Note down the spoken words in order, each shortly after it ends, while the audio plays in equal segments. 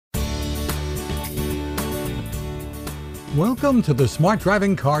Welcome to the Smart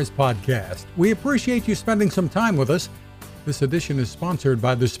Driving Cars podcast. We appreciate you spending some time with us. This edition is sponsored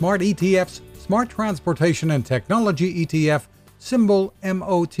by the Smart ETF's Smart Transportation and Technology ETF, symbol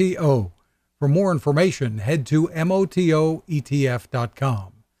MOTO. For more information, head to motoetf.com.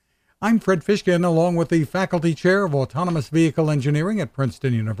 I'm Fred Fishkin, along with the Faculty Chair of Autonomous Vehicle Engineering at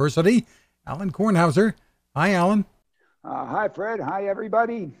Princeton University, Alan Kornhauser. Hi, Alan. Hi, Fred. Hi,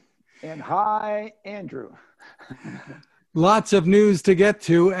 everybody. And hi, Andrew. Lots of news to get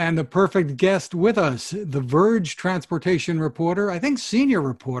to, and the perfect guest with us, the Verge transportation reporter, I think senior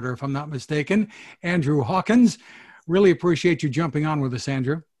reporter, if I'm not mistaken, Andrew Hawkins. Really appreciate you jumping on with us,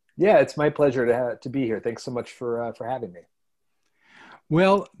 Andrew. Yeah, it's my pleasure to be here. Thanks so much for having me.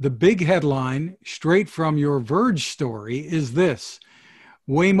 Well, the big headline, straight from your Verge story, is this: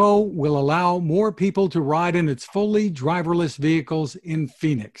 Waymo will allow more people to ride in its fully driverless vehicles in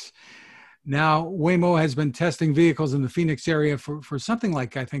Phoenix. Now, Waymo has been testing vehicles in the Phoenix area for something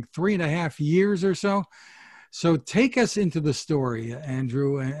like, I think, 3.5 years or so. So take us into the story,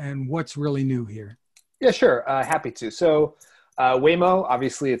 Andrew, and what's really new here. Yeah, sure. Happy to. So Waymo,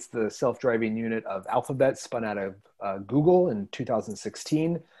 obviously, it's the self-driving unit of Alphabet, spun out of Google in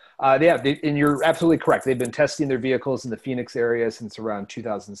 2016. And you're absolutely correct. They've been testing their vehicles in the Phoenix area since around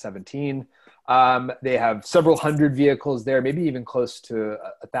 2017. They have several hundred vehicles there, maybe even close to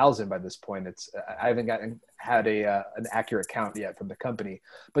 1,000 by this point. I haven't had an accurate count yet from the company,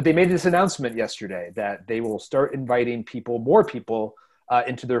 but they made this announcement yesterday that they will start inviting more people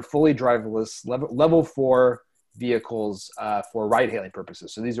into their fully driverless level 4 vehicles for ride-hailing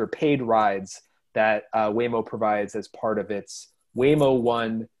purposes. So these are paid rides that Waymo provides as part of its Waymo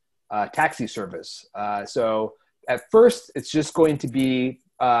One taxi service. So at first, it's just going to be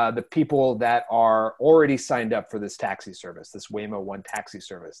the people that are already signed up for this taxi service, this Waymo One taxi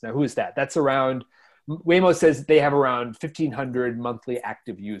service. Now, who is that? Waymo says they have around 1,500 monthly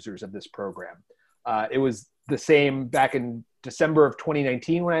active users of this program. It was the same back in December of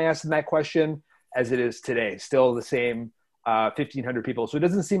 2019 when I asked them that question as it is today, still the same 1,500 people. So it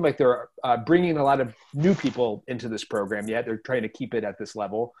doesn't seem like they're bringing a lot of new people into this program yet. They're trying to keep it at this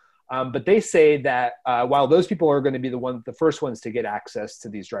level. But they say that while those people are going to be the first ones to get access to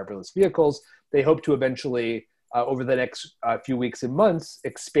these driverless vehicles, they hope to eventually, over the next few weeks and months,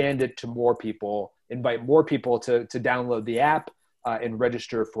 expand it to more people, invite more people to download the app and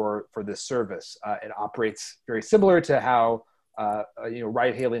register for this service. It operates very similar to how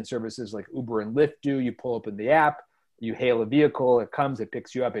ride-hailing services like Uber and Lyft do. You pull open the app, you hail a vehicle, it comes, it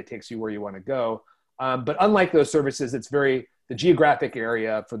picks you up, it takes you where you want to go. But unlike those services, the geographic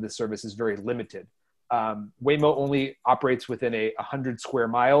area for this service is very limited. Waymo only operates within 100 square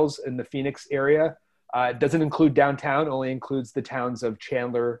miles in the Phoenix area. It doesn't include downtown, only includes the towns of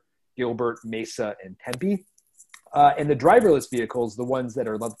Chandler, Gilbert, Mesa, and Tempe. And the driverless vehicles, the ones that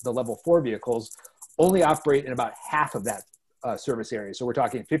are the level 4 vehicles, only operate in about half of that service area. So we're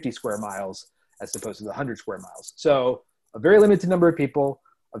talking 50 square miles as opposed to the 100 square miles. So a very limited number of people,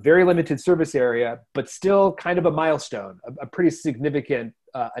 a very limited service area, but still kind of a milestone, a pretty significant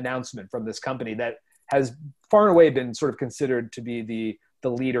announcement from this company that has far and away been sort of considered to be the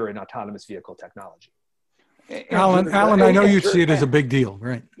leader in autonomous vehicle technology. Alan, I know you see it as a big deal,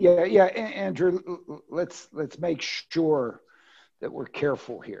 right? Yeah, Andrew, let's make sure that we're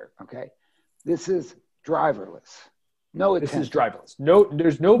careful here, okay? This is driverless. No attendant. This is driverless.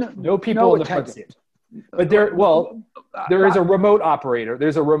 There's no people in the front seat. But there is a remote operator.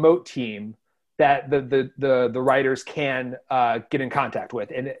 There's a remote team that the riders can get in contact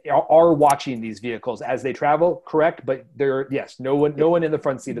with and are watching these vehicles as they travel. Correct, but no one in the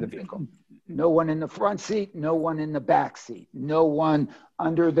front seat of the vehicle. No one in the front seat. No one in the back seat. No one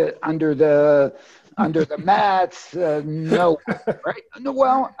under the mats. No, right? No,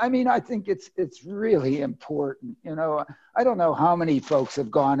 well, I mean, I think it's really important. I don't know how many folks have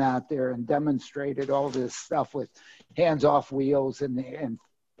gone out there and demonstrated all this stuff with hands off wheels and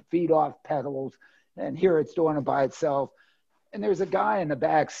feet off pedals, and here it's doing it by itself. And there's a guy in the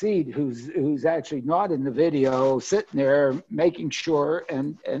back seat who's actually not in the video, sitting there making sure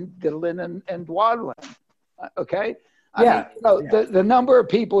and diddling and waddling. Okay? Yeah. The number of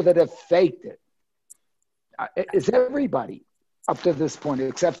people that have faked it is everybody up to this point,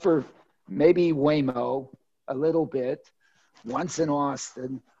 except for maybe Waymo a little bit, once in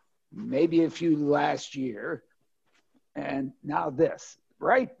Austin, maybe a few last year, and now this,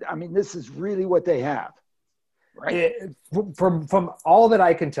 right? I mean, this is really what they have. Right. From all that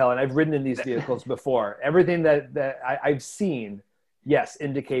I can tell, and I've ridden in these vehicles before, everything that I've seen, yes,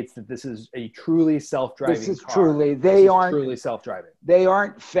 indicates that this is a truly self-driving car. Truly self-driving. They They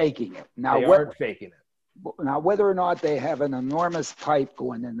aren't faking it. Aren't faking it. Now, whether or not they have an enormous pipe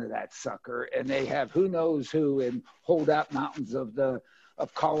going into that sucker, and they have who knows who in holdout mountains of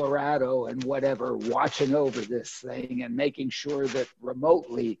Colorado and whatever watching over this thing and making sure that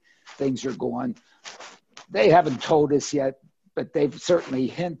remotely things are going. They haven't told us yet, but they've certainly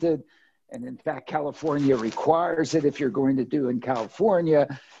hinted. And in fact, California requires it if you're going to do in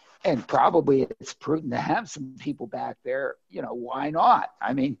California. And probably it's prudent to have some people back there. You know, why not?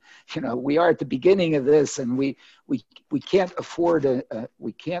 I mean, you know, we are at the beginning of this, and we can't afford an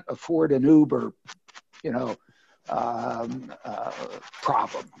Uber, you know,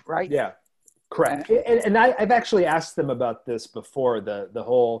 problem, right? Yeah, correct. And I've actually asked them about this before, the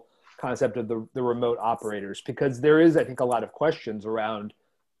whole concept of the remote operators, because there is, I think, a lot of questions around.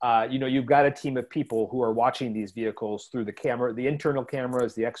 You know, you've got a team of people who are watching these vehicles through the camera, the internal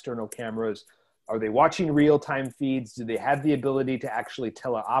cameras, the external cameras. Are they watching real-time feeds? Do they have the ability to actually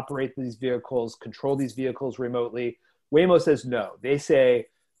teleoperate these vehicles, control these vehicles remotely? Waymo says no. They say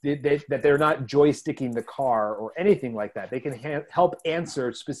that they're not joysticking the car or anything like that. They can help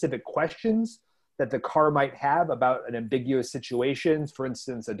answer specific questions that the car might have about an ambiguous situation. For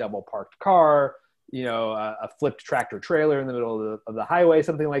instance, a double parked car, you know, a flipped tractor trailer in the middle of the highway,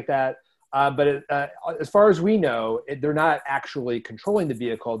 something like that. But as far as we know, they're not actually controlling the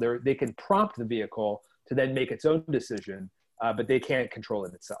vehicle. They can prompt the vehicle to then make its own decision, but they can't control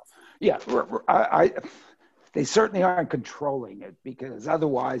it itself. Yeah, they certainly aren't controlling it, because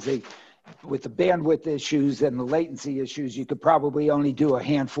otherwise with the bandwidth issues and the latency issues, you could probably only do a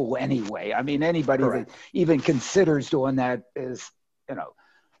handful anyway. I mean, anybody Correct. that even considers doing that is, you know,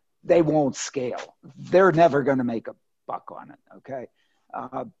 they won't scale. They're never going to make a buck on it. Okay.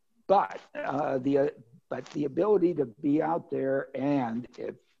 But the ability to be out there, and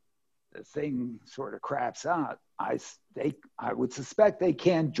if the thing sort of craps out, I would suspect they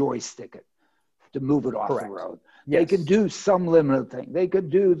can joystick it to move it off Correct. the road. Yes. They could do some limited thing. They could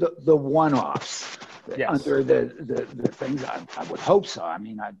do the one-offs Yes. under the things. I would hope so. I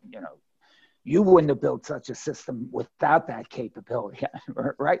mean, you wouldn't have built such a system without that capability,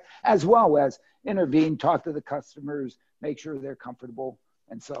 right? As well as intervene, talk to the customers, make sure they're comfortable,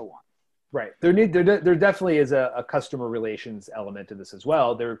 and so on. Right. There definitely is a customer relations element to this as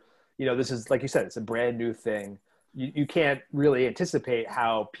well. This is, like you said, it's a brand new thing. You can't really anticipate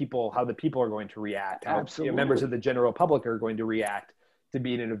how the people are going to react, how members of the general public are going to react to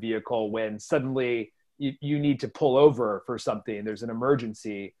being in a vehicle when suddenly you need to pull over for something. There's an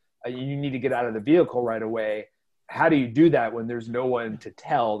emergency. You need to get out of the vehicle right away. How do you do that when there's no one to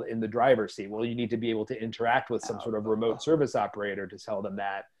tell in the driver's seat? Well, you need to be able to interact with some sort of remote service operator to tell them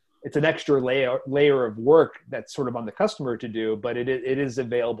that. It's an extra layer of work that's sort of on the customer to do, but it is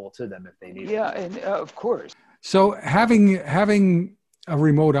available to them if they need it. Yeah, and of course. So having a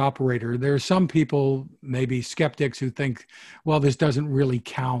remote operator, there are some people, maybe skeptics, who think, well, this doesn't really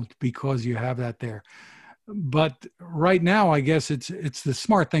count because you have that there. But right now, I guess it's the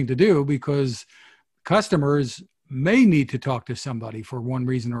smart thing to do, because customers may need to talk to somebody for one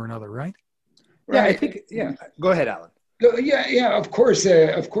reason or another, right? Yeah, I think. Yeah, go ahead, Alan. Yeah, of course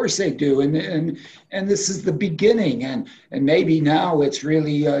they do, and this is the beginning, and maybe now it's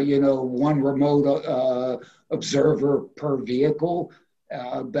really one remote observer per vehicle,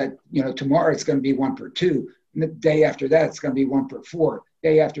 but tomorrow it's going to be one per two, and the day after that it's going to be one per four.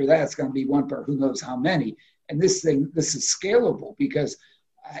 Day after that, it's going to be one per who knows how many. And this is scalable, because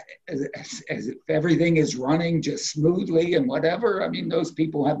as if everything is running just smoothly and whatever, I mean, those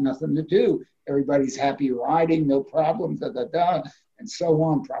people have nothing to do. Everybody's happy riding, no problems, and so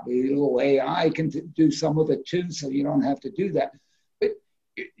on. Probably a little AI can do some of it too, so you don't have to do that. But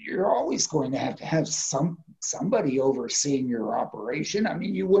you're always going to have somebody overseeing your operation. I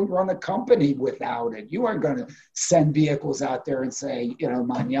mean, you wouldn't run a company without it. You aren't going to send vehicles out there and say,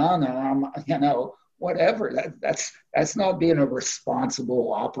 mañana, whatever. That's not being a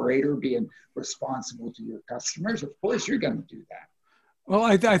responsible operator, being responsible to your customers. Of course, you're going to do that. Well,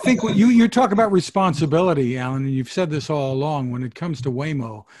 I think when you talk about responsibility, Alan, and you've said this all along, when it comes to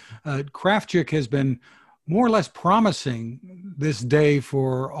Waymo, Krafchick has been more or less promising this day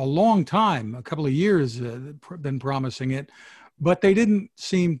for a long time, a couple of years, been promising it, but they didn't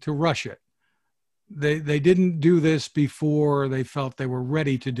seem to rush it. They didn't do this before they felt they were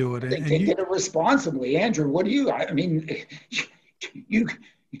ready to do it. They did it responsibly. Andrew,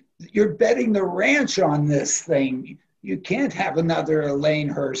 you're betting the ranch on this thing. You can't have another Elaine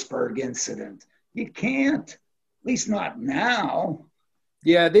Hirschberg incident. You can't, at least not now.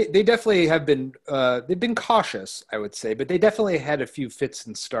 Yeah, they definitely have been, they've been cautious, I would say, but they definitely had a few fits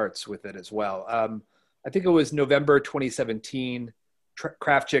and starts with it as well. I think it was November 2017,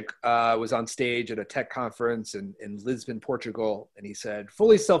 Kravchik was on stage at a tech conference in Lisbon, Portugal, and he said,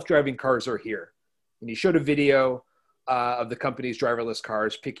 fully self-driving cars are here. And he showed a video of the company's driverless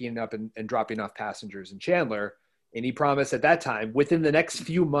cars picking up and dropping off passengers in Chandler. And he promised at that time, within the next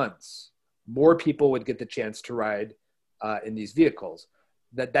few months, more people would get the chance to ride in these vehicles.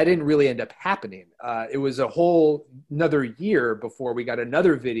 That didn't really end up happening. It was a whole another year before we got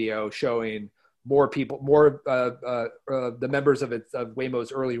another video showing more people, the members of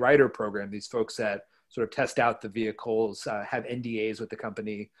Waymo's early rider program, these folks that sort of test out the vehicles, have NDAs with the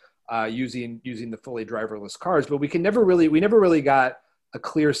company, using the fully driverless cars. But we never really got a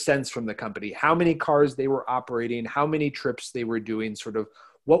clear sense from the company how many cars they were operating, how many trips they were doing, sort of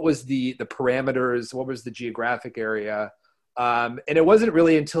what was the parameters, what was the geographic area. And it wasn't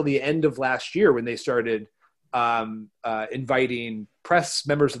really until the end of last year when they started inviting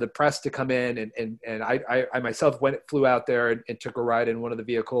members of the press to come in, and I myself flew out there and took a ride in one of the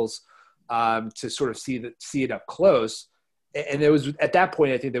vehicles to sort of see it up close. And it was at that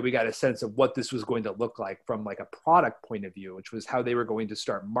point, I think, that we got a sense of what this was going to look like from like a product point of view, which was how they were going to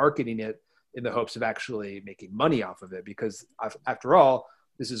start marketing it in the hopes of actually making money off of it. Because after all,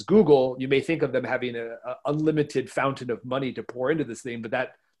 this is Google. You may think of them having an unlimited fountain of money to pour into this thing, but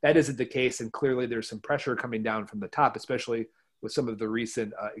that isn't the case. And clearly there's some pressure coming down from the top, especially with some of the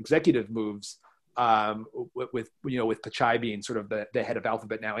recent executive moves, with Pichai being sort of the head of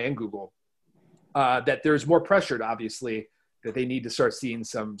Alphabet now and Google, that there's more pressure to obviously that they need to start seeing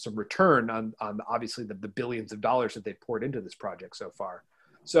some return on obviously the billions of dollars that they've poured into this project so far.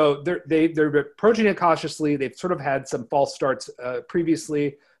 So they're approaching it cautiously. They've sort of had some false starts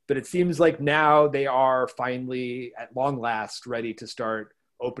previously, but it seems like now they are finally, at long last, ready to start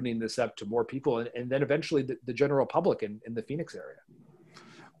opening this up to more people and then eventually the general public in the Phoenix area.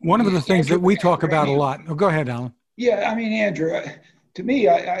 One of the things that we talk about a lot. Oh, go ahead, Alan. Yeah, I mean, Andrew, to me,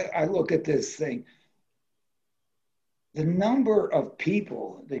 I look at this thing. The number of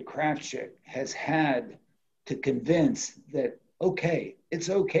people that Kravchik has had to convince that, okay, it's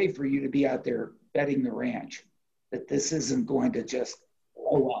okay for you to be out there betting the ranch, that this isn't going to just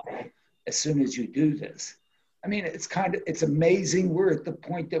blow up as soon as you do this. I mean, it's amazing we're at the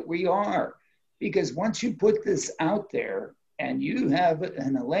point that we are, because once you put this out there and you have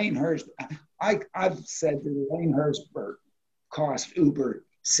an Elaine Hirsch, I've said that Elaine Hirschberg cost Uber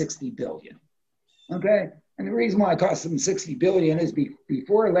 $60 billion. Okay. And the reason why it cost them $60 billion is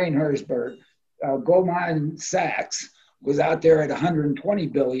before Elaine Hirschberg, Goldman Sachs was out there at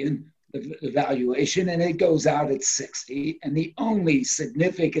 $120 billion, the valuation, and it goes out at 60. And the only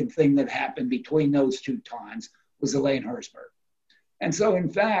significant thing that happened between those two times was Elaine Hirschberg. And so,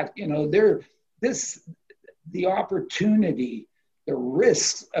 in fact, the opportunity, the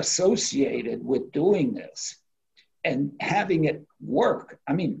risks associated with doing this and having it work,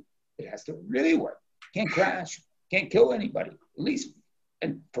 I mean, it has to really work. Can't crash, can't kill anybody, at least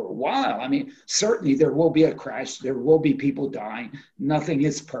and for a while. I mean, certainly there will be a crash, there will be people dying. Nothing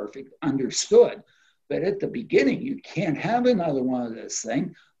is perfect, understood. But at the beginning, you can't have another one of this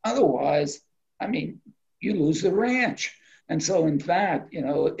thing. Otherwise, I mean, you lose the ranch. And so, in fact,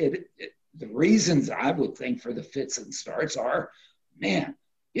 the reasons I would think for the fits and starts are, man,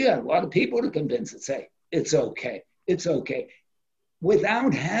 you got a lot of people to convince that say, it's okay,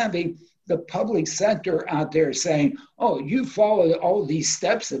 without having the public sector out there saying, oh, you followed all these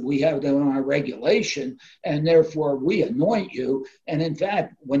steps that we have in our regulation, and therefore we anoint you. And in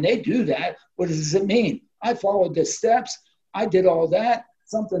fact, when they do that, what does it mean? I followed the steps, I did all that,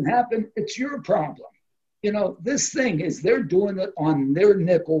 something happened, it's your problem. This thing is they're doing it on their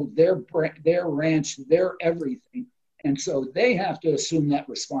nickel, their ranch, their everything. And so they have to assume that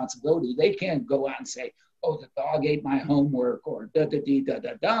responsibility. They can't go out and say, oh, the dog ate my homework or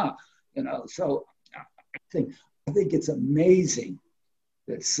da-da-dee-da-da-da. So I think it's amazing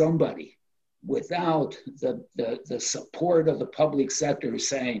that somebody without the support of the public sector is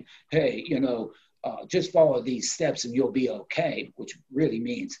saying, hey, just follow these steps and you'll be okay, which really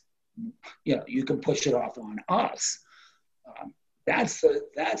means, you can push it off on us. That's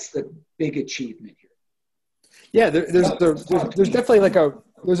the big achievement here. Yeah, there's definitely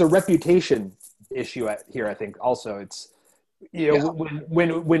there's a reputation issue here. I think also it's,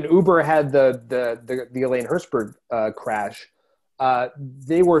 when Uber had the Elaine Hirschberg crash,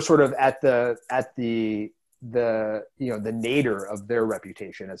 they were sort of at the nadir of their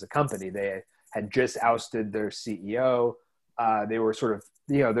reputation as a company. They had just ousted their CEO. They were sort of,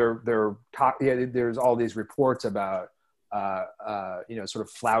 there's all these reports about, sort of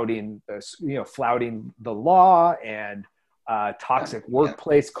flouting the law and toxic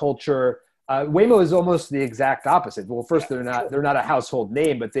workplace culture. Waymo is almost the exact opposite. Well, first, they're not a household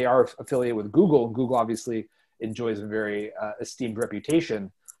name, but they are affiliated with Google, and Google obviously enjoys a very esteemed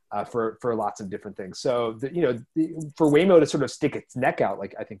reputation for lots of different things. So, for Waymo to sort of stick its neck out,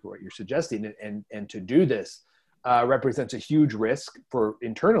 like I think what you're suggesting, and to do this represents a huge risk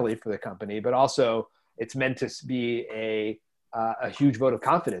internally for the company, but also it's meant to be a huge vote of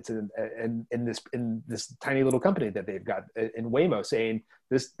confidence in this tiny little company that they've got in Waymo, saying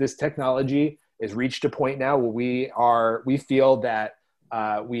this technology has reached a point now where we feel that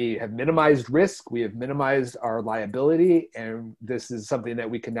we have minimized risk, we have minimized our liability, and this is something that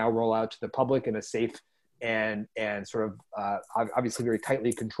we can now roll out to the public in a safe and sort of obviously very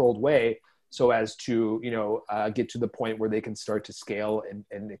tightly controlled way, so as to get to the point where they can start to scale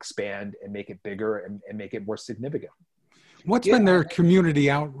and expand and make it bigger and make it more significant. What's been their community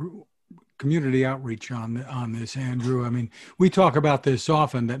outreach on this, Andrew? I mean, we talk about this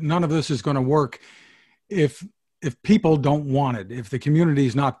often, that none of this is going to work if people don't want it, if the community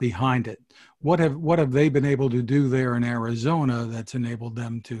is not behind it. What have they been able to do there in Arizona that's enabled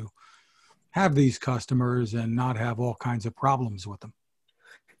them to have these customers and not have all kinds of problems with them?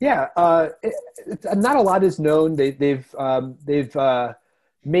 Yeah, not a lot is known. They've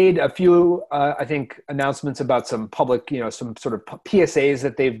made a few, I think, announcements about some public, some sort of PSAs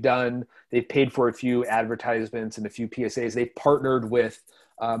that they've done. They've paid for a few advertisements and a few PSAs. They've partnered with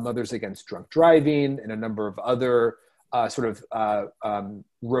Mothers Against Drunk Driving and a number of other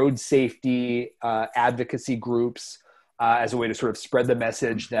road safety advocacy groups as a way to sort of spread the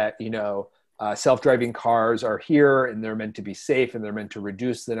message that, self-driving cars are here and they're meant to be safe and they're meant to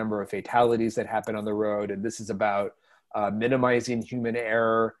reduce the number of fatalities that happen on the road. And this is about minimizing human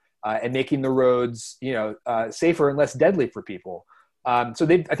error and making the roads, safer and less deadly for people. So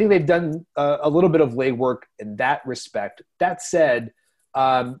I think they've done a little bit of legwork in that respect. That said,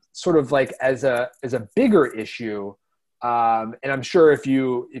 sort of like as a bigger issue, and I'm sure if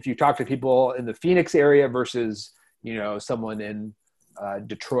you talk to people in the Phoenix area versus someone in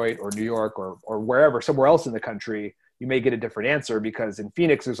Detroit or New York or wherever, somewhere else in the country, you may get a different answer, because in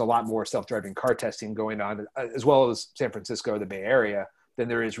Phoenix, there's a lot more self-driving car testing going on, as well as San Francisco, the Bay Area, than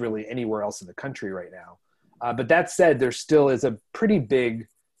there is really anywhere else in the country right now. But that said, there still is a pretty big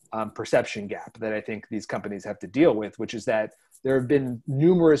perception gap that I think these companies have to deal with, which is that there have been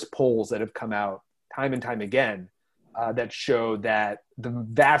numerous polls that have come out time and time again that show that the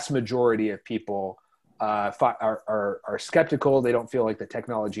vast majority of people are skeptical. They don't feel like the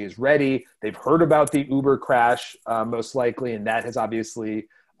technology is ready. They've heard about the Uber crash, most likely, and that has obviously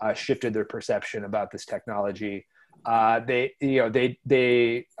shifted their perception about this technology. They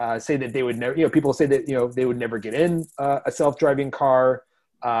say that they would never. People say that they would never get in a self-driving car.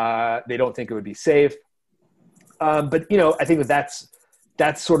 They don't think it would be safe. But I think that's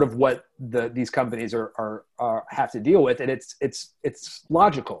sort of what these companies are have to deal with, and it's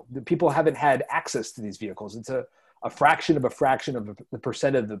logical. The people haven't had access to these vehicles. It's a fraction of the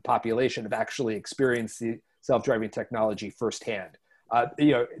percent of the population have actually experienced the self-driving technology firsthand.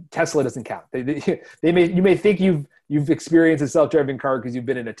 Tesla doesn't count. You may think you've experienced a self-driving car because you've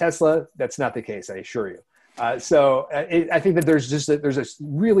been in a Tesla. That's not the case, I assure you. So I think that there's a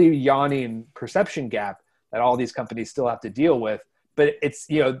really yawning perception gap that all these companies still have to deal with. But it's,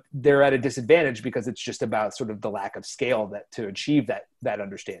 they're at a disadvantage because it's just about sort of the lack of scale to achieve that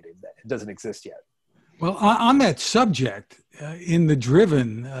understanding that it doesn't exist yet. Well, on that subject, in The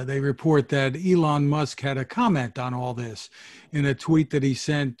Driven, they report that Elon Musk had a comment on all this in a tweet that he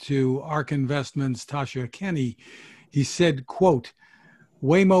sent to ARK Investments' Tasha Kenney. He said, quote,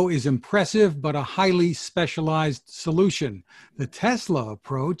 "Waymo is impressive, but a highly specialized solution. The Tesla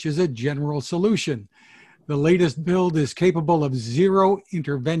approach is a general solution. The latest build is capable of zero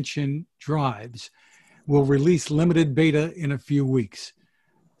intervention drives. We'll release limited beta in a few weeks."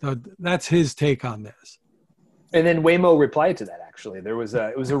 So that's his take on this. And then Waymo replied to that. Actually, it was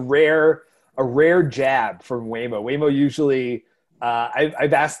a rare jab from Waymo. Waymo usually,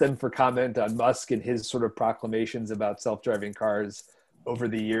 I've asked them for comment on Musk and his sort of proclamations about self-driving cars over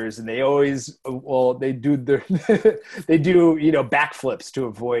the years, and they always, they do backflips to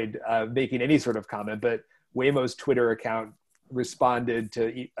avoid making any sort of comment. But Waymo's Twitter account responded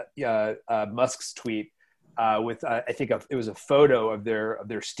to Musk's tweet with I think it was a photo of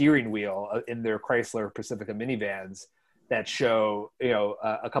their steering wheel in their Chrysler Pacifica minivans that show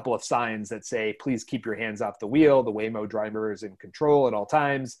a couple of signs that say, "Please keep your hands off the wheel. The Waymo driver is in control at all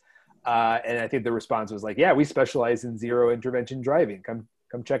times." And I think the response was like, "Yeah, we specialize in zero intervention driving. Come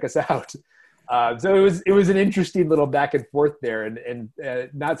check us out." So it was an interesting little back and forth there, and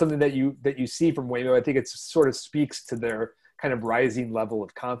not something that you see from Waymo. I think it sort of speaks to their kind of rising level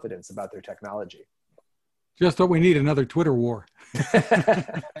of confidence about their technology. Just what we need, another Twitter war.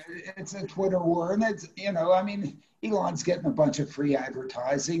 It's a Twitter war, and it's, you know, I mean, Elon's getting a bunch of free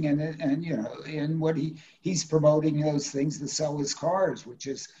advertising, and you know, and what he's promoting those things to sell his cars, which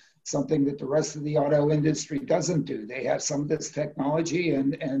is something that the rest of the auto industry doesn't do. They have some of this technology,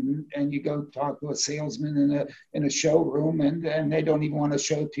 and you go talk to a salesman in a showroom, and they don't even want to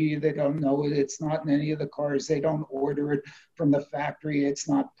show it to you. They don't know it. It's not in any of the cars. They don't order it from the factory. It's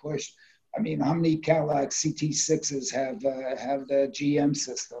not pushed. I mean, how many Cadillac CT6s have the GM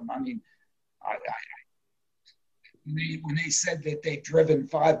system? I mean, when they said that they've driven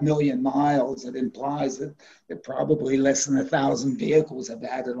 5 million miles, it implies that probably less than 1,000 vehicles have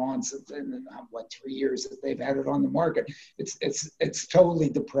had it on since in 3 years that they've had it on the market. It's totally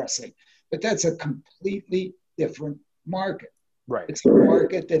depressing. But that's a completely different market. Right. It's a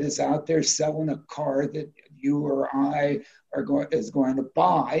market that is out there selling a car that you or I is going to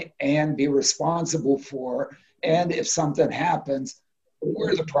buy and be responsible for. And if something happens,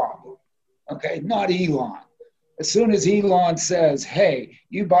 we're the problem. Okay, not Elon. As soon as Elon says, hey,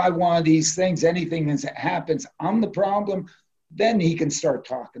 you buy one of these things, anything that happens, I'm the problem, then he can start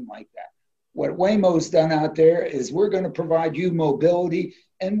talking like that. What Waymo's done out there is we're going to provide you mobility,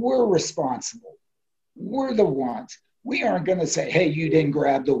 and we're responsible. We're the ones. We aren't going to say, hey, you didn't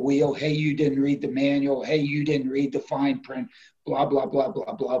grab the wheel. Hey, you didn't read the manual. Hey, you didn't read the fine print, blah, blah, blah,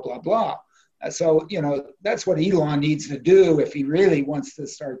 blah, blah, blah, blah. So, you know, that's what Elon needs to do if he really wants to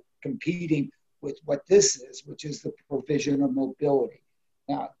start competing with what this is, which is the provision of mobility.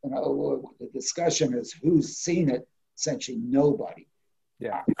 Now, you know, the discussion is who's seen it? Essentially nobody.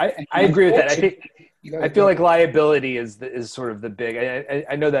 Yeah, I agree with that. I feel like liability is sort of the big,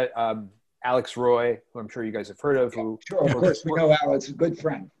 I know that Alex Roy, who I'm sure you guys have heard of, who sure, of course we know Alex, a good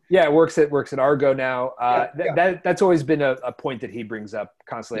friend. Yeah, works at Argo now. That's always been a point that he brings up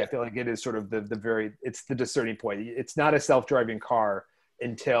constantly. I feel like it is sort of it's the discerning point. It's not a self-driving car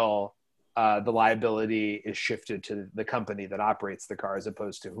until the liability is shifted to the company that operates the car as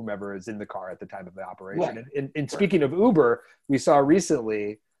opposed to whomever is in the car at the time of the operation. Right. And speaking of Uber, we saw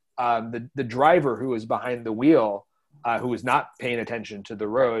recently the driver who was behind the wheel, who was not paying attention to the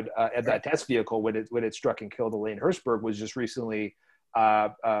road at that test vehicle when it struck and killed Elaine Hirschberg, was just recently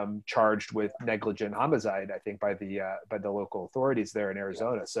charged with negligent homicide, I think, by the local authorities there in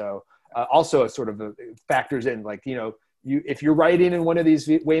Arizona. So also sort of factors in, like, you know, if you're riding in one of these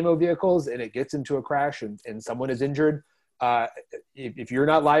Waymo vehicles and it gets into a crash and someone is injured, if you're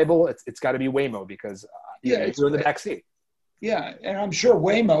not liable, it's got to be Waymo because you're in the back seat. Yeah, and I'm sure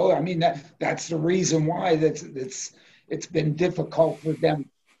Waymo, I mean, that's the reason why it's been difficult for them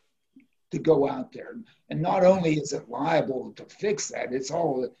to go out there. And not only is it liable to fix that, it's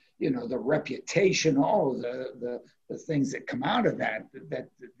all, you know, the reputation, all the things that come out of that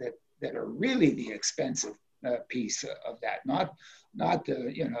are really the expensive piece of that, not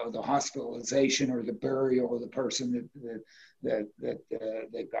the, you know, the hospitalization or the burial of the person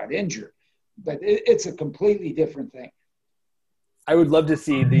that got injured. But it's a completely different thing. I would love to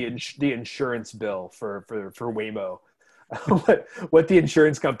see the insurance bill for Waymo. what the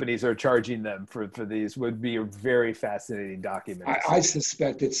insurance companies are charging them for these would be a very fascinating document. I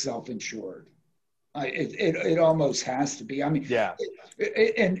suspect it's self-insured. It almost has to be. I mean, yeah.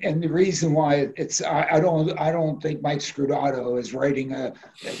 And the reason why I don't think Mike Scrutato is writing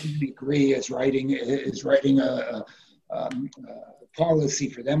writing a policy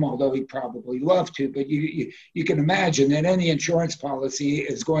for them, although he'd probably love to. But you can imagine that any insurance policy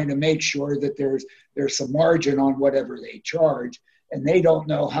is going to make sure that there's some margin on whatever they charge, and they don't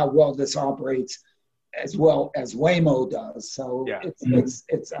know how well this operates as well as Waymo does. So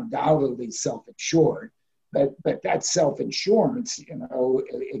it's undoubtedly self-insured, but that self-insurance, you know,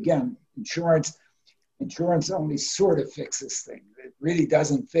 again, insurance only sort of fixes things. It really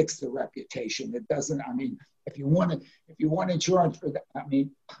doesn't fix the reputation. It doesn't. I mean, if you want insurance for that, I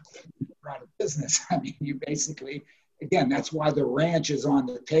mean, you're out of business. I mean, you basically, again, that's why the ranch is on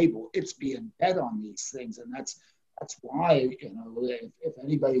the table. It's being bet on these things, and that's why, you know, if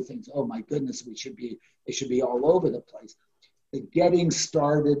anybody thinks, oh my goodness, it should be all over the place. The getting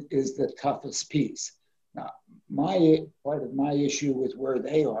started is the toughest piece. Now, part of my issue with where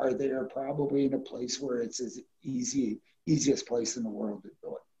they are probably in a place where it's as easiest place in the world to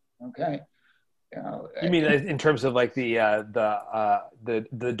do it. Okay. You mean in terms of like the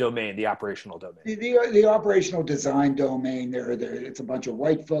domain, the operational domain? The operational design domain. It's a bunch of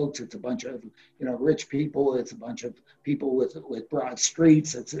white folks. It's a bunch of, you know, rich people. It's a bunch of people with broad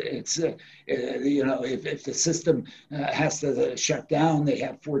streets. You know, if the system has to shut down, they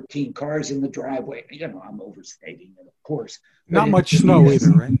have 14 cars in the driveway. You know, I'm overstating it, of course. Not much snow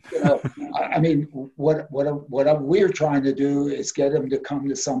either, right? You know, I mean, what we're trying to do is get them to come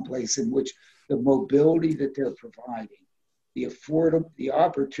to some place in which the mobility that they're providing, the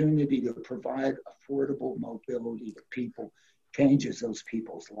opportunity to provide affordable mobility to people changes those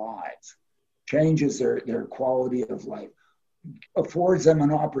people's lives, changes their quality of life, affords them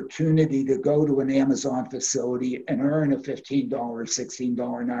an opportunity to go to an Amazon facility and earn a $15,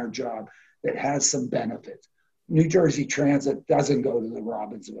 $16 an hour job that has some benefits. New Jersey Transit doesn't go to the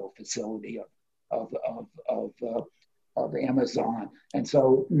Robbinsville facility of Amazon. And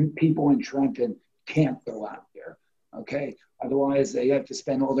so people in Trenton can't go out there, okay? Otherwise, they have to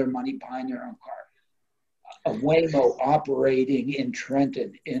spend all their money buying their own car. A Waymo operating in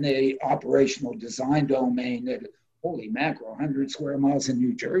Trenton in a operational design domain that, holy mackerel, 100 square miles in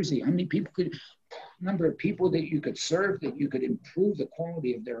New Jersey. How many people number of people that you could serve, that you could improve the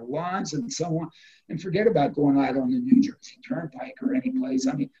quality of their lives and so on. And forget about going out on the New Jersey Turnpike or any place.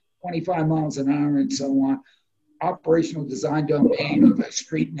 I mean, 25 miles an hour and so on. Operational design domain of a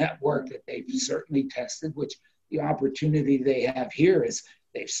street network that they've certainly tested, which the opportunity they have here is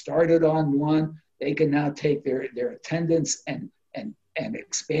they've started on one. They can now take their attendance and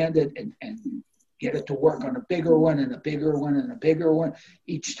expand it and get it to work on a bigger one and a bigger one and a bigger one,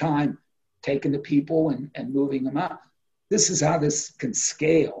 each time taking the people and moving them out. This is how this can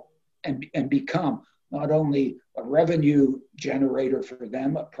scale and become not only a revenue generator for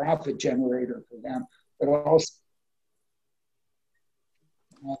them, a profit generator for them, but also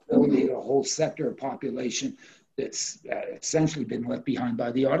a whole sector of population that's essentially been left behind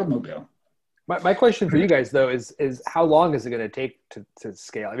by the automobile. My question for you guys, though, is how long is it going to take to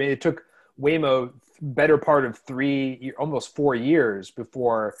scale? I mean, it took Waymo better part of almost 4 years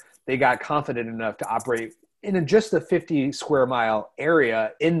before they got confident enough to operate in just a 50 square mile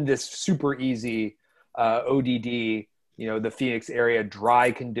area in this super easy ODD, you know, the Phoenix area,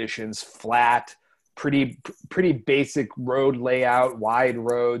 dry conditions, flat, pretty basic road layout, wide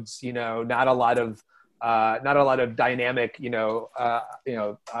roads, you know, not a lot of dynamic,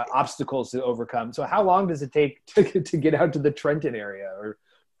 obstacles to overcome. So how long does it take to get out to the Trenton area? Or,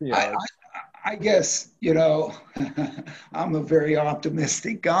 you know, I guess, you know, I'm a very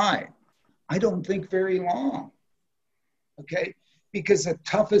optimistic guy. I don't think very long, okay? Because the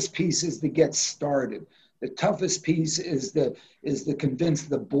toughest piece is to get started. The toughest piece is to convince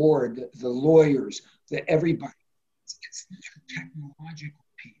the board, the lawyers, everybody. It's the technological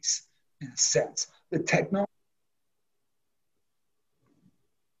piece in a sense. The technology.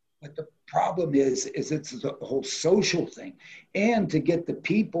 But the problem is it's the whole social thing. And to get the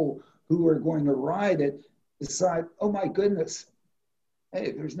people who are going to ride it decide, oh my goodness,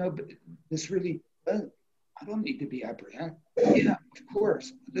 hey, this really, I don't need to be apprehended. Yeah, of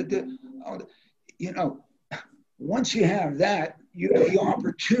course. You know, once you have that, you have the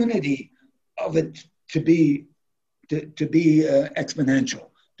opportunity of it to be exponential,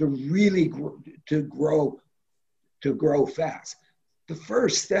 to really grow fast. The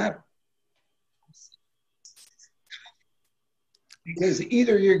first step, because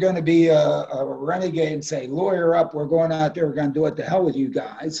either you're going to be a renegade and say, lawyer up, we're going out there, we're going to do what the hell with you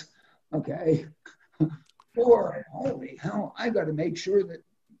guys, okay? Or, holy hell, I got to make sure that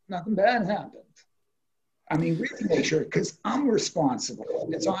nothing bad happens. I mean, really make sure, because I'm responsible.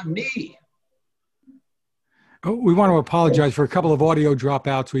 It's on me. Oh, we want to apologize for a couple of audio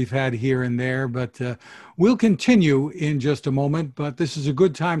dropouts we've had here and there, but we'll continue in just a moment. But this is a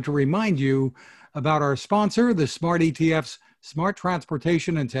good time to remind you about our sponsor, the Smart ETF's Smart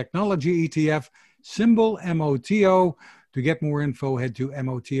Transportation and Technology ETF, symbol MOTO. To get more info, head to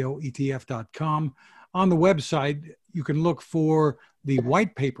motoetf.com. On the website, you can look for the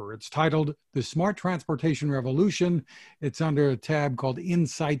white paper. It's titled The Smart Transportation Revolution. It's under a tab called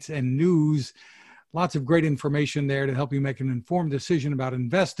Insights and News. Lots of great information there to help you make an informed decision about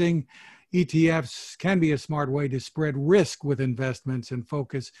investing. ETFs can be a smart way to spread risk with investments and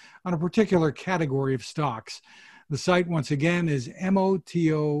focus on a particular category of stocks. The site, once again, is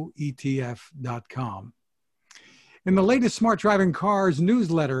motoetf.com. In the latest Smart Driving Cars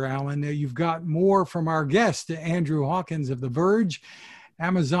newsletter, Alan, you've got more from our guest, Andrew Hawkins of The Verge.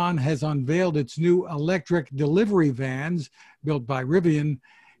 Amazon has unveiled its new electric delivery vans built by Rivian.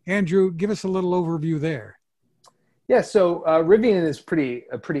 Andrew, give us a little overview there. Yeah, so Rivian is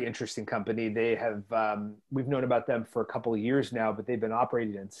a pretty interesting company. They have we've known about them for a couple of years now, but they've been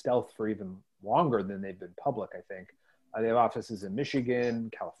operating in stealth for even longer than they've been public, I think. They have offices in Michigan,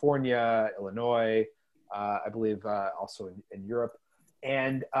 California, Illinois, I believe also in Europe.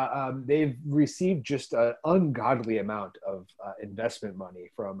 And they've received just an ungodly amount of investment money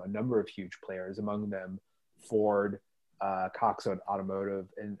from a number of huge players, among them Ford, Cox Automotive,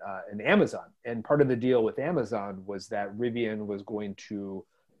 and Amazon. And part of the deal with Amazon was that Rivian was going to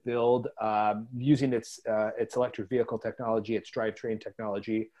build, using its electric vehicle technology, its drivetrain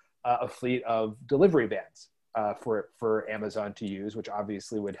technology, a fleet of delivery vans for Amazon to use, which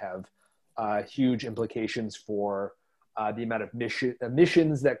obviously would have huge implications for the amount of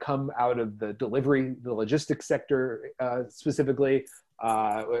emissions that come out of the logistics sector specifically,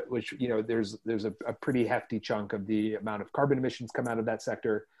 which, you know, there's a pretty hefty chunk of the amount of carbon emissions come out of that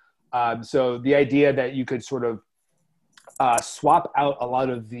sector. So the idea that you could sort of swap out a lot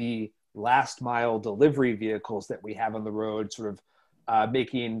of the last mile delivery vehicles that we have on the road, sort of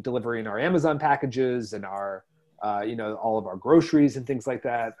delivering our Amazon packages and our all of our groceries and things like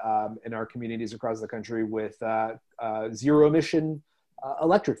that in our communities across the country with zero emission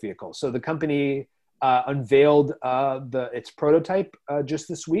electric vehicles. So the company unveiled its prototype just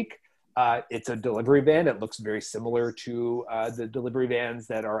this week. It's a delivery van. It looks very similar to the delivery vans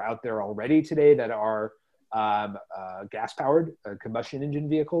that are out there already today that are gas powered combustion engine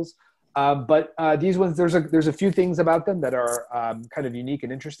vehicles. But these ones, there's a few things about them that are kind of unique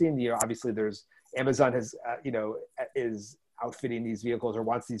and interesting. You know, obviously there's Amazon has, is outfitting these vehicles or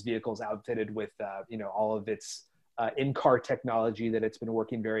wants these vehicles outfitted with, all of its in-car technology that it's been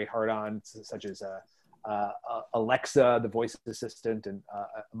working very hard on, such as Alexa, the voice assistant, and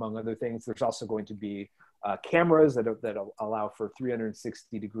among other things. There's also going to be cameras that allow for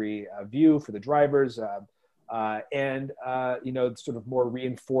 360-degree view for the drivers, and sort of more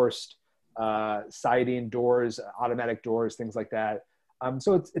reinforced siding doors, automatic doors, things like that.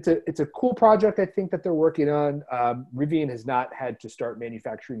 So it's a cool project, I think, that they're working on. Rivian has not had to start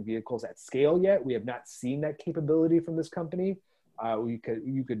manufacturing vehicles at scale yet. We have not seen that capability from this company. You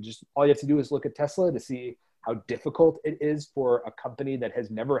could just, all you have to do is look at Tesla to see how difficult it is for a company that has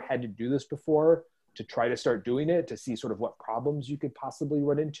never had to do this before to try to start doing it, to see sort of what problems you could possibly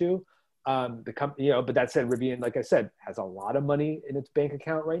run into. The company, but that said, Rivian, like I said, has a lot of money in its bank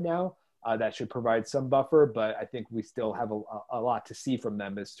account right now. That should provide some buffer, but I think we still have a lot to see from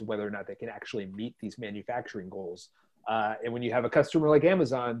them as to whether or not they can actually meet these manufacturing goals. And when you have a customer like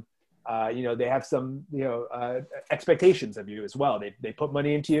Amazon, they have some, expectations of you as well. They put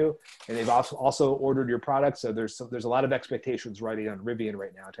money into you, and they've also ordered your product. So there's a lot of expectations riding on Rivian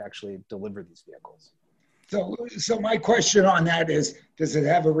right now to actually deliver these vehicles. So my question on that is, does it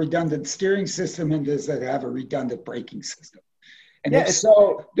have a redundant steering system, and does it have a redundant braking system? And if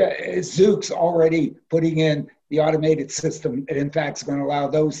so, is Zoox already putting in the automated system? And in fact, it's going to allow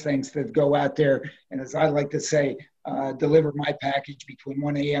those things to go out there, and as I like to say, deliver my package between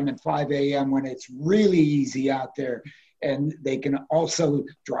 1 a.m. and 5 a.m. when it's really easy out there. And they can also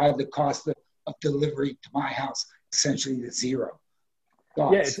drive the cost of delivery to my house essentially to zero.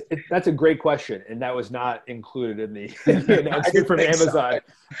 Thoughts? Yeah, that's a great question, and that was not included in the announcement from Amazon.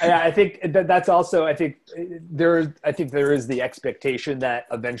 So. I think that's also. I think there is the expectation that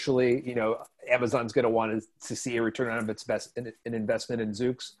eventually, Amazon's going to want to see a return on its an investment in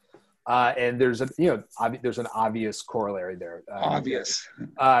Zoox, and there's an obvious corollary there. Obvious.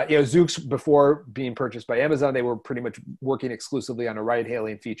 Zoox, before being purchased by Amazon, they were pretty much working exclusively on a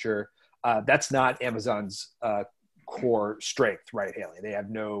ride-hailing feature. That's not Amazon's core strength, right hailing. They have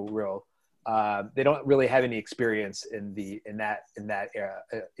no real they don't really have any experience in that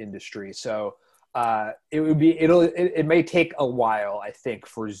industry. So it may take a while, I think,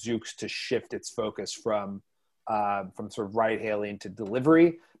 for Zoox to shift its focus from sort of ride hailing to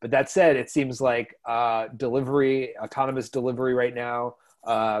delivery. But that said, it seems like autonomous delivery right now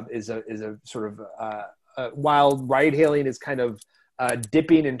is a sort of while ride hailing is kind of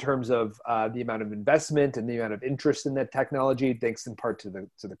dipping in terms of the amount of investment and the amount of interest in that technology, thanks in part to the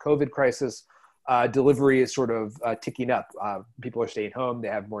COVID crisis. Delivery is sort of ticking up. People are staying home. They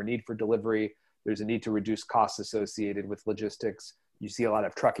have more need for delivery. There's a need to reduce costs associated with logistics. You see a lot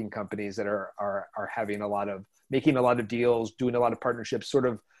of trucking companies that are making a lot of deals, doing a lot of partnerships, sort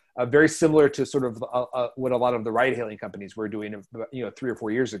of very similar to sort of what a lot of the ride-hailing companies were doing, 3 or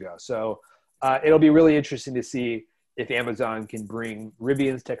 4 years ago. So it'll be really interesting to see if Amazon can bring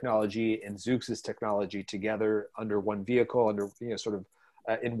Rivian's technology and Zoox's technology together under one vehicle,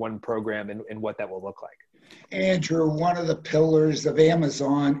 in one program, and what that will look like. Andrew, one of the pillars of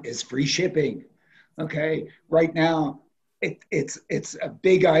Amazon is free shipping. Okay, right now it's a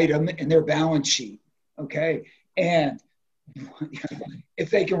big item in their balance sheet. Okay, and if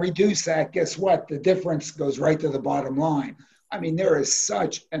they can reduce that, guess what? The difference goes right to the bottom line. I mean, there is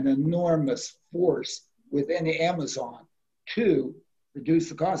such an enormous force within Amazon to reduce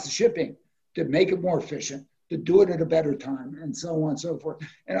the cost of shipping, to make it more efficient, to do it at a better time, and so on and so forth.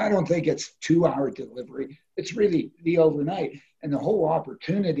 And I don't think it's 2-hour delivery. It's really the overnight. And the whole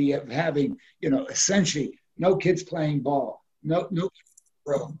opportunity of having, essentially no kids playing ball, no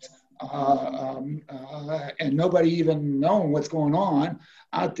roads, and nobody even knowing what's going on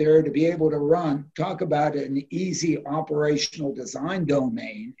out there, to be able to talk about an easy operational design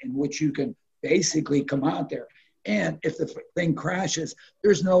domain in which you can basically come out there. And if the thing crashes,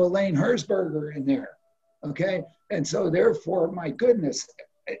 there's no Elaine Herzberger in there. Okay. And so therefore, my goodness,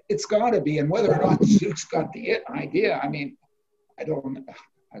 it's got to be. And whether or not Zoox got the idea, I mean, I don't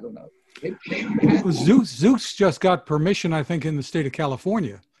know. Zoox just got permission, I think, in the state of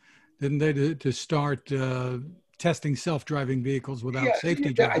California, didn't they, to start testing self-driving vehicles without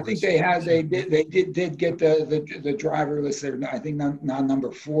safety drivers? I think they did get the driverless there. I think not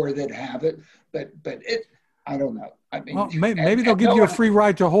number 4 that have it, but it. I don't know. I mean, well, maybe they'll give you a free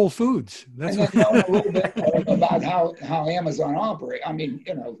ride to Whole Foods. That's and then knowing a little bit about how Amazon operates. I mean,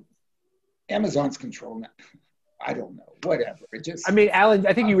 Amazon's controlling it. I don't know. Whatever. It just. I mean, Alan,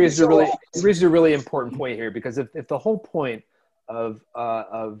 I think you raised a really important point here, because if the whole point of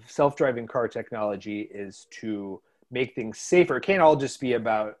self-driving car technology is to make things safer, it can't all just be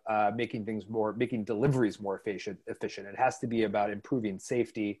about making deliveries more efficient. It has to be about improving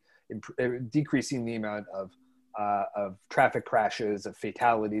safety, decreasing the amount of traffic crashes, of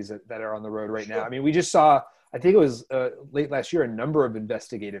fatalities that are on the road right now. I mean, we just saw, I think it was late last year, a number of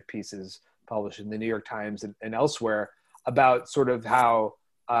investigative pieces published in the New York Times and elsewhere about sort of how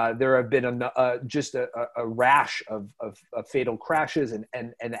there have been just a rash of fatal crashes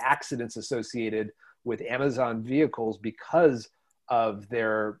and accidents associated with Amazon vehicles because of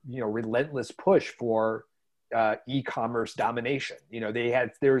their relentless push for e-commerce domination. They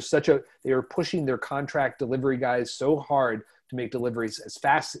were pushing their contract delivery guys so hard to make deliveries as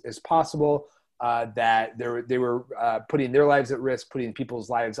fast as possible that they were putting their lives at risk, putting people's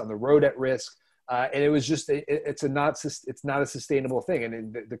lives on the road at risk. And it was just, it's not a sustainable thing.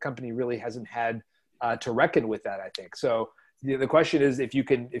 And the company really hasn't had to reckon with that, I think. So the question is, if you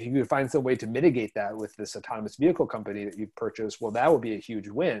can find some way to mitigate that with this autonomous vehicle company that you've purchased, well, that would be a huge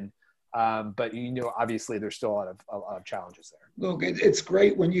win. But obviously there's still a lot of challenges there. Look, it's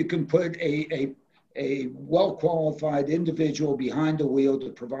great when you can put a well-qualified individual behind the wheel to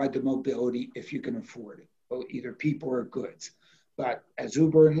provide the mobility if you can afford it, both either people or goods. But as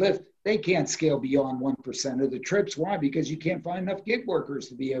Uber and Lyft, they can't scale beyond 1% of the trips. Why? Because you can't find enough gig workers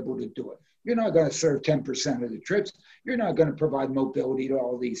to be able to do it. You're not going to serve 10% of the trips. You're not going to provide mobility to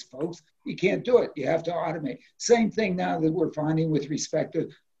all these folks. You can't do it. You have to automate. Same thing now that we're finding with respect to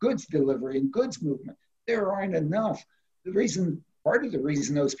goods delivery and goods movement. There aren't enough. Part of the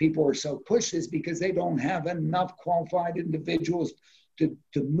reason those people are so pushed is because they don't have enough qualified individuals to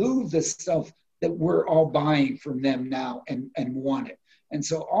move the stuff that we're all buying from them now and want it. And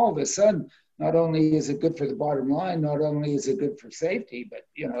so all of a sudden, not only is it good for the bottom line, not only is it good for safety, but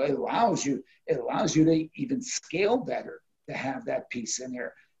it allows you to even scale better to have that piece in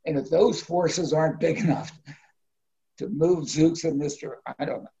there. And if those forces aren't big enough to move Zoox and Mr. I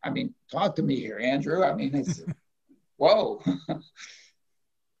don't know. I mean, talk to me here, Andrew. I mean, it's whoa.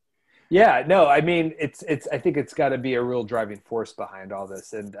 Yeah, no, I mean, I think it's got to be a real driving force behind all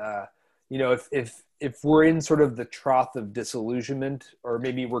this. And if we're in sort of the trough of disillusionment, or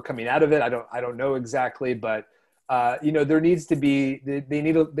maybe we're coming out of it, I don't know exactly, but there needs to be, they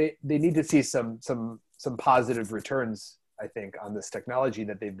need to see some positive returns, I think, on this technology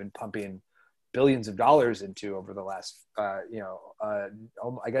that they've been pumping billions of dollars into over the last, I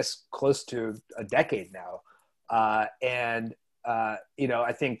guess close to a decade now. I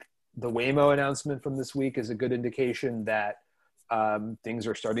think the Waymo announcement from this week is a good indication that things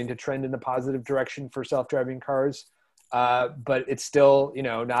are starting to trend in a positive direction for self-driving cars. But it's still,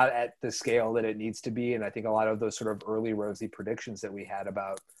 not at the scale that it needs to be. And I think a lot of those sort of early rosy predictions that we had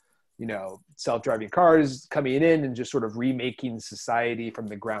about, self-driving cars coming in and just sort of remaking society from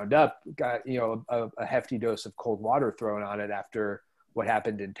the ground up got, a hefty dose of cold water thrown on it after what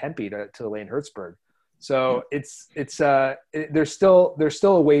happened in Tempe to Elaine Herzberg. So there's still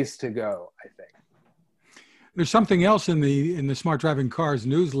a ways to go, I think. There's something else in the Smart Driving Cars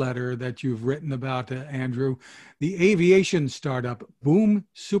newsletter that you've written about, Andrew. The aviation startup Boom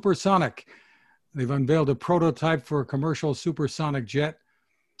Supersonic. They've unveiled a prototype for a commercial supersonic jet.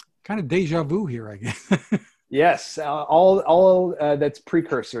 Kind of deja vu here, I guess. Yes, all that's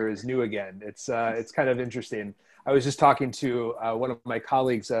precursor is new again. It's kind of interesting. I was just talking to one of my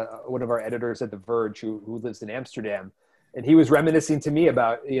colleagues, one of our editors at The Verge, who lives in Amsterdam, and he was reminiscing to me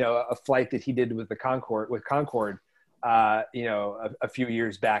about, you know, a flight that he did with Concorde, you know, a few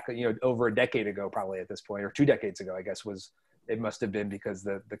years back, you know, over a decade ago, probably at this point, or 2 decades ago, I guess it must have been, because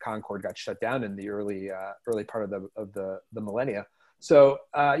the Concorde got shut down in the early part of the millennia. So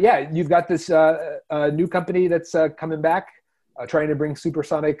yeah, you've got this new company that's coming back, trying to bring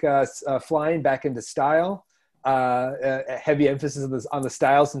supersonic flying back into style. A heavy emphasis on the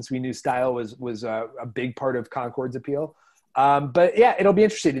style, since we knew style was a big part of Concorde's appeal. But yeah, it'll be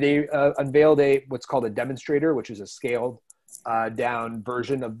interesting. They unveiled what's called a demonstrator, which is a scaled down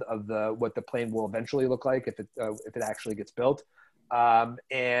version of what the plane will eventually look like if it actually gets built. And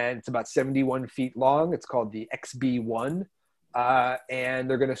it's about 71 feet long. It's called the XB-1, and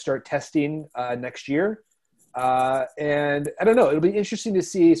they're going to start testing next year. And I don't know, it'll be interesting to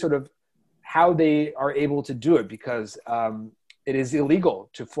see sort of how they are able to do it, because it is illegal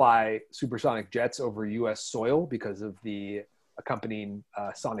to fly supersonic jets over U.S. soil because of the accompanying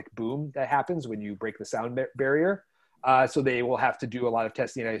sonic boom that happens when you break the sound barrier. So they will have to do a lot of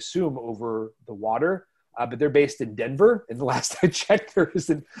testing, I assume, over the water. But they're based in Denver. And the last I checked, there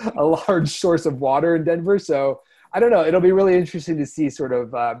isn't a large source of water in Denver. So I don't know. It'll be really interesting to see sort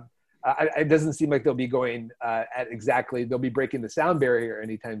of, it doesn't seem like they'll be going they'll be breaking the sound barrier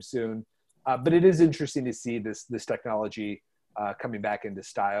anytime soon. But it is interesting to see this technology coming back into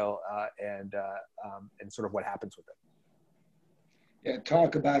style and sort of what happens with it. Yeah,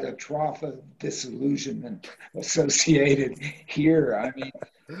 talk about a trough of disillusionment associated here. I mean,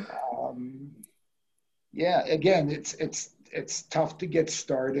 yeah, again, it's tough to get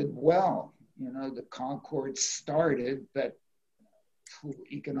started well. You know, the Concorde started, but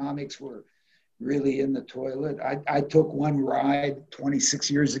economics were really in the toilet. I took one ride 26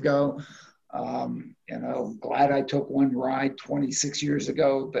 years ago. You know, glad I took one ride 26 years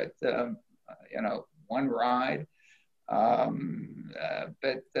ago, but you know, one ride.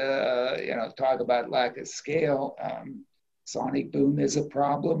 But you know, talk about lack of scale. Sonic boom is a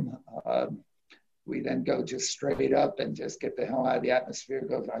problem. We then go just straight up and just get the hell out of the atmosphere,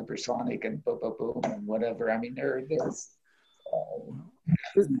 go hypersonic and boom, boom, boom, and whatever. I mean, there's.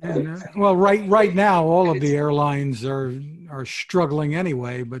 Well, right now, all of the airlines are struggling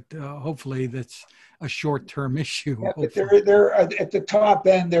anyway, but hopefully that's a short-term issue. Yeah, but there at the top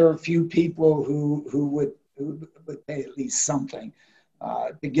end, there are a few people who would pay at least something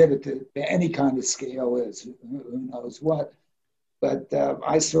to get it to any kind of scale. Is who knows what. But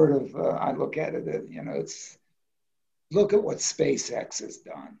I sort of I look at it, you know, look at what SpaceX has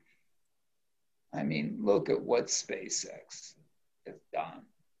done. I mean, look at what SpaceX has done.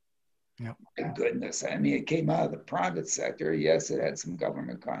 Yep. My goodness. I mean, it came out of the private sector. Yes, it had some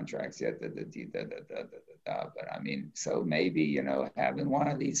government contracts. But I mean, so maybe, you know, having one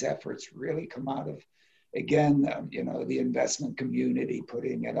of these efforts really come out of, again, you know, the investment community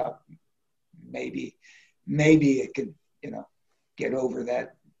putting it up, maybe it could, you know, get over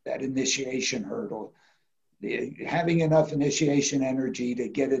that initiation hurdle. Having enough initiation energy to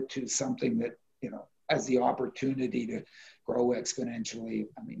get it to something that, you know, has the opportunity to grow exponentially.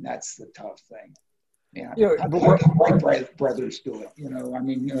 I mean, that's the tough thing. Yeah, you know, the Wright brothers do it. You know, I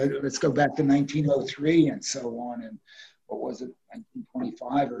mean, let's go back to 1903 and so on, and what was it,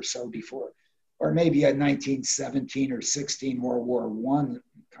 1925 or so before, or maybe at 1917 or 16, World War I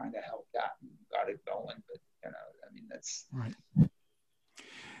kind of helped out and got it going. But you know, I mean, that's right.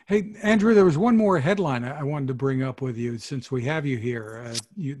 Hey, Andrew, there was one more headline I wanted to bring up with you since we have you here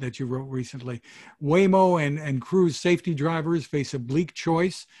that you wrote recently. Waymo and cruise safety drivers face a bleak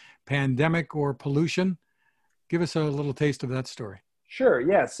choice, pandemic or pollution. Give us a little taste of that story. Sure.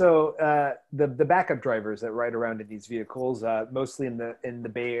 Yeah. So the backup drivers that ride around in these vehicles, mostly in the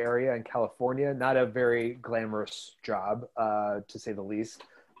Bay Area in California, not a very glamorous job, to say the least.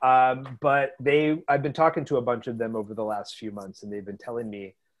 But I've been talking to a bunch of them over the last few months, and they've been telling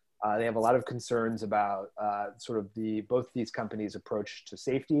me they have a lot of concerns about sort of both these companies' approach to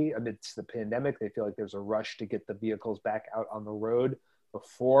safety amidst the pandemic. They feel like there's a rush to get the vehicles back out on the road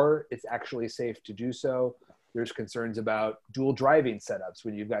before it's actually safe to do so. There's concerns about dual driving setups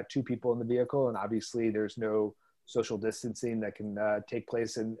when you've got two people in the vehicle, and obviously there's no social distancing that can take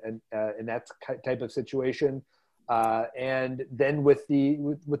place in that type of situation. And then with the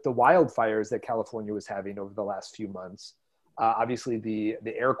wildfires that California was having over the last few months, obviously the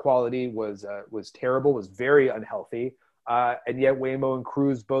air quality was terrible, was very unhealthy, and yet Waymo and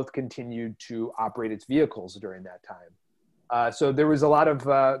Cruise both continued to operate its vehicles during that time. So there was a lot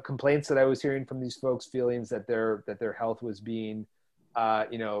of complaints that I was hearing from these folks, feelings that their health was being, there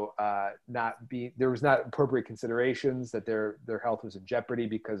was not appropriate considerations, that their health was in jeopardy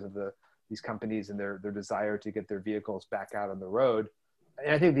because of the these companies and their desire to get their vehicles back out on the road.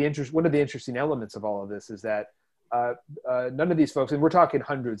 And I think one of the interesting elements of all of this is that none of these folks, and we're talking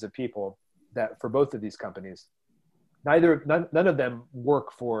hundreds of people that for both of these companies, none of them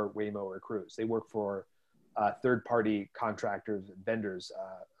work for Waymo or Cruise. They work for third-party contractors and vendors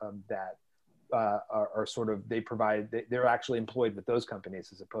that are sort of, they're actually employed with those companies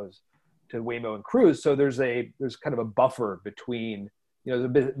as opposed to Waymo and Cruise. So there's kind of a buffer between,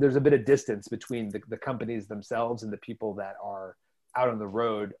 there's a bit of distance between the companies themselves and the people that are out on the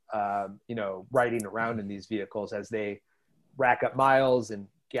road, riding around in these vehicles as they rack up miles and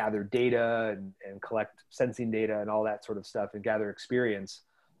gather data and collect sensing data and all that sort of stuff and gather experience.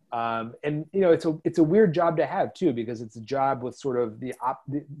 It's a weird job to have too, because it's a job with sort of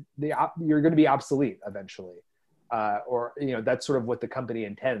you're going to be obsolete eventually. That's sort of what the company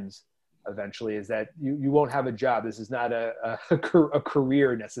intends eventually, is that you won't have a job. This is not a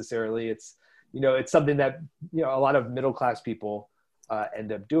career necessarily. It's something that, a lot of middle-class people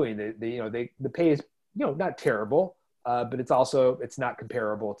end up doing. The pay is, not terrible, but it's not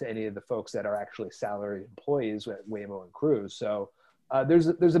comparable to any of the folks that are actually salaried employees at Waymo and Cruise. So there's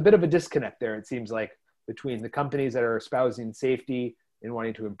a bit of a disconnect there, it seems like, between the companies that are espousing safety and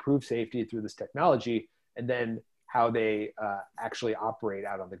wanting to improve safety through this technology, and then how they actually operate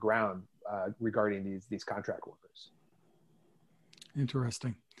out on the ground regarding these contract workers.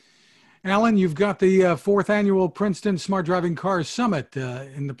 Interesting. Alan, you've got the fourth annual Princeton Smart Driving Cars Summit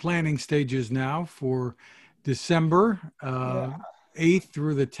in the planning stages now for December 8th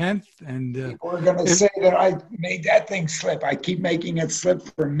through the 10th. And we're going to say that I made that thing slip. I keep making it slip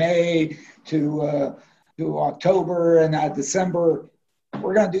from May to October and December.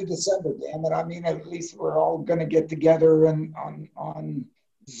 We're going to do December, damn it. I mean, at least we're all going to get together and on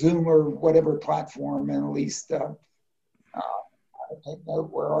Zoom or whatever platform, and at least take note,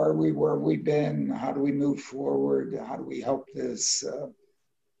 where are we, where have we been, how do we move forward, how do we help this,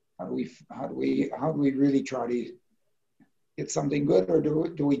 how do we really try to get something good, or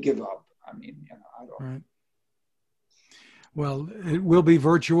do we give up? I mean, I don't. Right. Well, it will be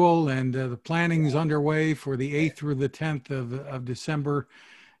virtual, and the planning is underway for the 8th through the 10th of December.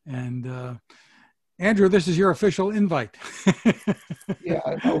 And Andrew, this is your official invite. Yeah,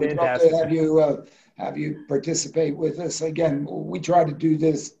 we'd love to have you participate with us. Again, we try to do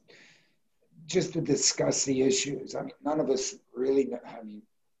this just to discuss the issues. I mean, none of us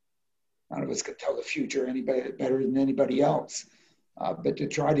could tell the future anybody better than anybody else. But to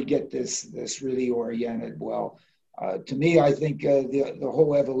try to get this really oriented well. To me, I think the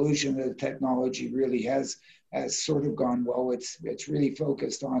whole evolution of the technology really has sort of gone well. It's really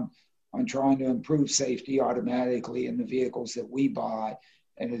focused on trying to improve safety automatically in the vehicles that we buy,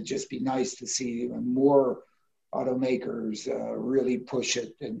 and it'd just be nice to see more automakers really push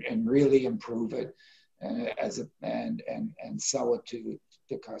it and really improve it and sell it to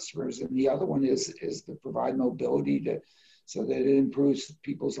customers. And the other one is to provide mobility so that it improves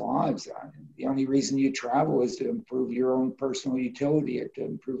people's lives. I mean, the only reason you travel is to improve your own personal utility, to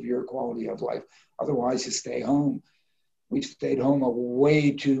improve your quality of life. Otherwise, you stay home. We've stayed home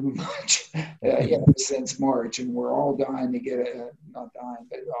way too much since March, and we're all dying to not dying,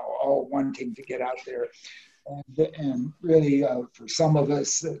 but all wanting to get out there. And really, for some of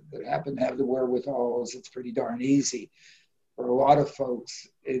us that happen to have the wherewithal, it's pretty darn easy. For a lot of folks,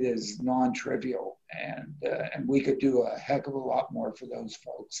 it is non-trivial, and we could do a heck of a lot more for those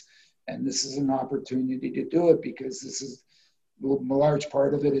folks. And this is an opportunity to do it, because this is a large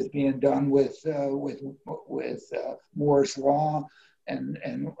part of it is being done with Moore's Law, and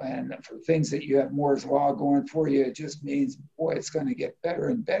for things that you have Moore's Law going for you, it just means, boy, it's going to get better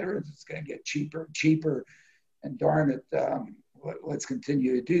and better. It's going to get cheaper and cheaper, and darn it, let's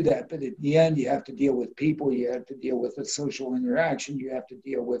continue to do that. But at the end, you have to deal with people. You have to deal with the social interaction. You have to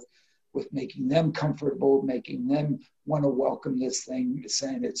deal with making them comfortable, making them want to welcome this thing,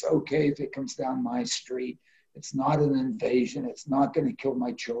 saying it's okay if it comes down my street. It's not an invasion. It's not going to kill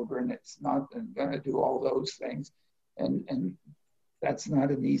my children. It's not going to do all those things. And that's not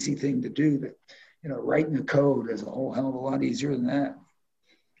an easy thing to do. That, writing the code is a whole hell of a lot easier than that.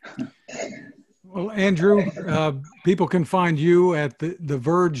 Well, Andrew, people can find you at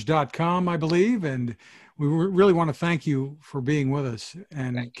theverge.com, I believe, and we really want to thank you for being with us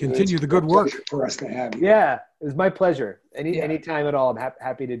and continue the good work. For us to have you. Yeah, it was my pleasure. Anytime at all, I'm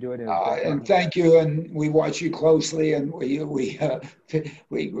happy to do it. And thank you. And we watch you closely, and we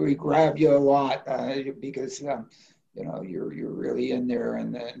grab you a lot because you're really in there.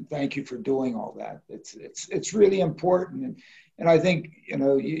 And thank you for doing all that. It's really important. And I think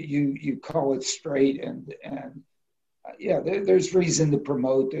you call it straight, and yeah, there's reason to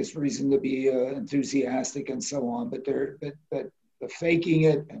promote. There's reason to be enthusiastic and so on. But the faking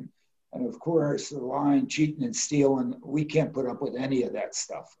it and of course the lying, cheating, and stealing, we can't put up with any of that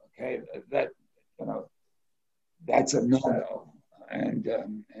stuff. Okay, that's a no-no, and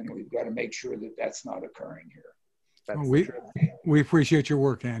we've got to make sure that that's not occurring here. We appreciate your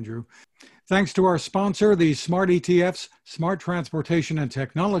work, Andrew. Thanks to our sponsor, the Smart ETFs, Smart Transportation and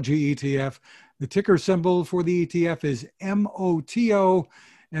Technology ETF. The ticker symbol for the ETF is MOTO,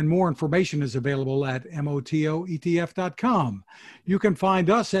 and more information is available at motoetf.com. You can find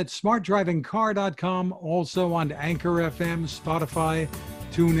us at smartdrivingcar.com, also on Anchor FM, Spotify,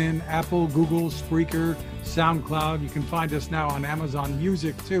 TuneIn, Apple, Google, Spreaker, SoundCloud. You can find us now on Amazon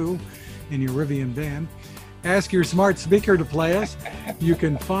Music, too, in your Rivian van. Ask your smart speaker to play us. You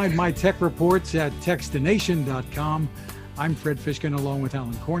can find my tech reports at techstination.com. I'm Fred Fishkin along with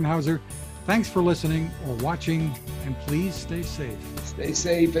Alan Kornhauser. Thanks for listening or watching, and please stay safe. Stay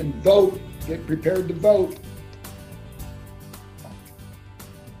safe and vote. Get prepared to vote.